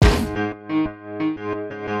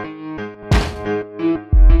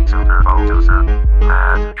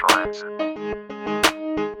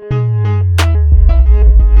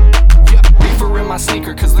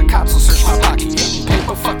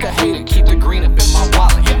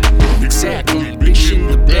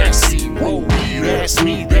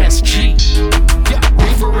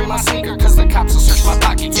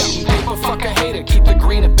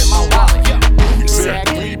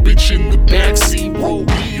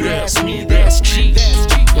weed ass me, that's G.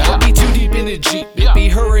 Yeah, I be too deep in the Jeep. It be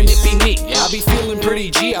her and it be me. I be feeling pretty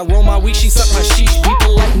G. I roll my weed, she suck my sheet. Be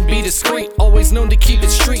polite and be discreet. Always known to keep it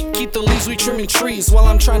street. Keep the leaves, we trimming trees while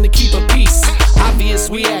I'm trying to keep a peace. Obvious,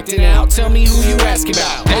 we acting out. Tell me who you asking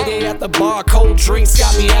about. Payday at the bar, cold drinks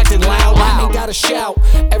got me acting loud. I ain't gotta shout.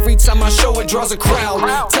 Every time I show it draws a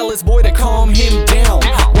crowd. Tell his boy to calm him down.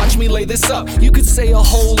 Watch me lay this up. You could say a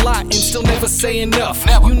whole lot and still never say enough.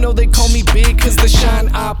 You know they call me big cause the shine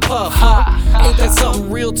I puff. Ain't that something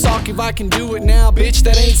real talk? If I can do it now, bitch,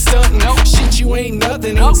 that ain't stuntin'. Shit, you ain't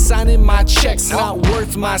nothing. Ain't signing my checks. Not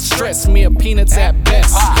worth my stress. Mere peanuts at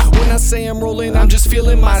best. When I say I'm rolling, I'm just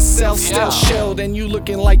feeling myself. Still shelled and you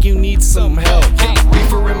looking like you need some help.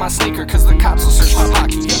 Reefer in my sneaker cause the cops will search my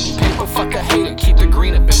pocket. Paper fuck a hater, keep the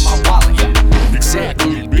green up in my wallet.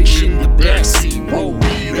 Exactly, bitch in the backseat. Roll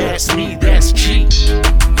weed, that's me, that's G.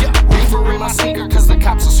 Reefer in my sneaker cause the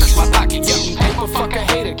cops will search my pocket. Paper fuck a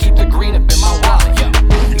hater, keep the green up in my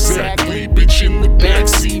wallet. Exactly, bitch in the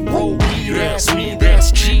backseat. Roll weed, that's me,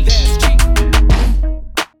 that's G.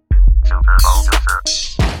 Super officer,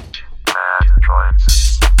 mad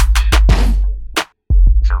Jointz.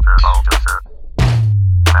 Super officer,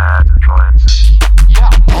 mad Jointz.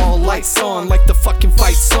 All lights on like the fucking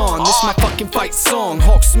fight's on. This my fucking fight song.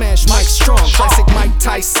 Hawk smash, Mike strong. Classic Mike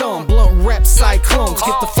Tyson. Blunt rap cyclones.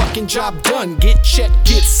 Get the fucking job done. Get check,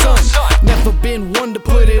 get sun. Never been one to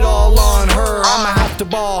put it all on her. I'ma have to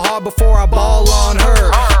ball hard before I ball on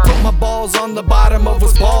her. Put my balls on the bottom of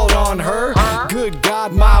what's balled on her. Good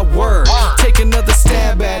God, my word. Take another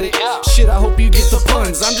stab at it. Shit, I hope you get the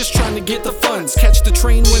puns. I'm just trying to get the funds. Catch the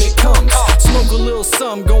train when it comes. Smoke a little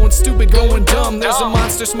some. Going stupid, going dumb. There's a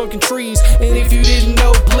monster smoking trees. And if you didn't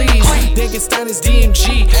know, please. Dankenstine is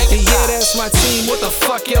DMG. And yeah, that's my team. What the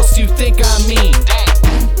fuck else you think I mean?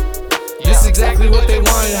 This is exactly what they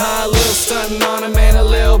wanted, huh? A little stunting on them and a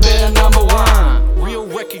little bit of number one. Real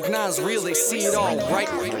recognize real, they see it all right.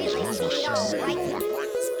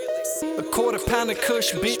 A quarter pound of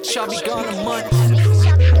kush, bitch, I'll be gone a month.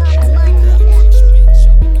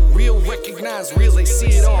 Real recognize real, they see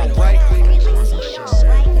it all right.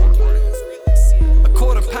 A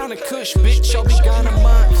quarter pound of kush, bitch, I'll be gone a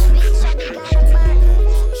month.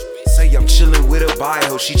 Say I'm chillin' with a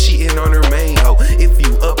bio, she cheatin' on her main hoe. If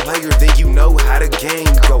you a player, then you know how the game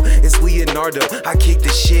go. It's Leonardo, I kick the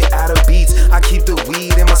shit out of beats. I keep the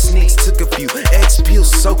weed in my sneaks. Took a few X pills,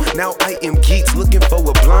 so now I am geeks. Looking for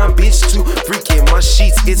a blonde bitch to freak in my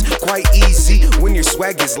sheets. It's quite easy when your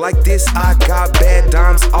swag is like this. I got bad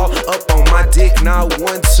dimes all up on my dick. Now 1,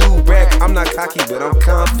 2 rack. I'm not cocky, but I'm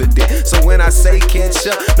confident. So when I say catch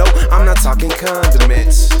up, no, I'm not talking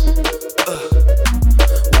condiments.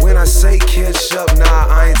 When I say catch up, nah,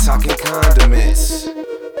 I ain't talking condiments,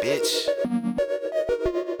 bitch.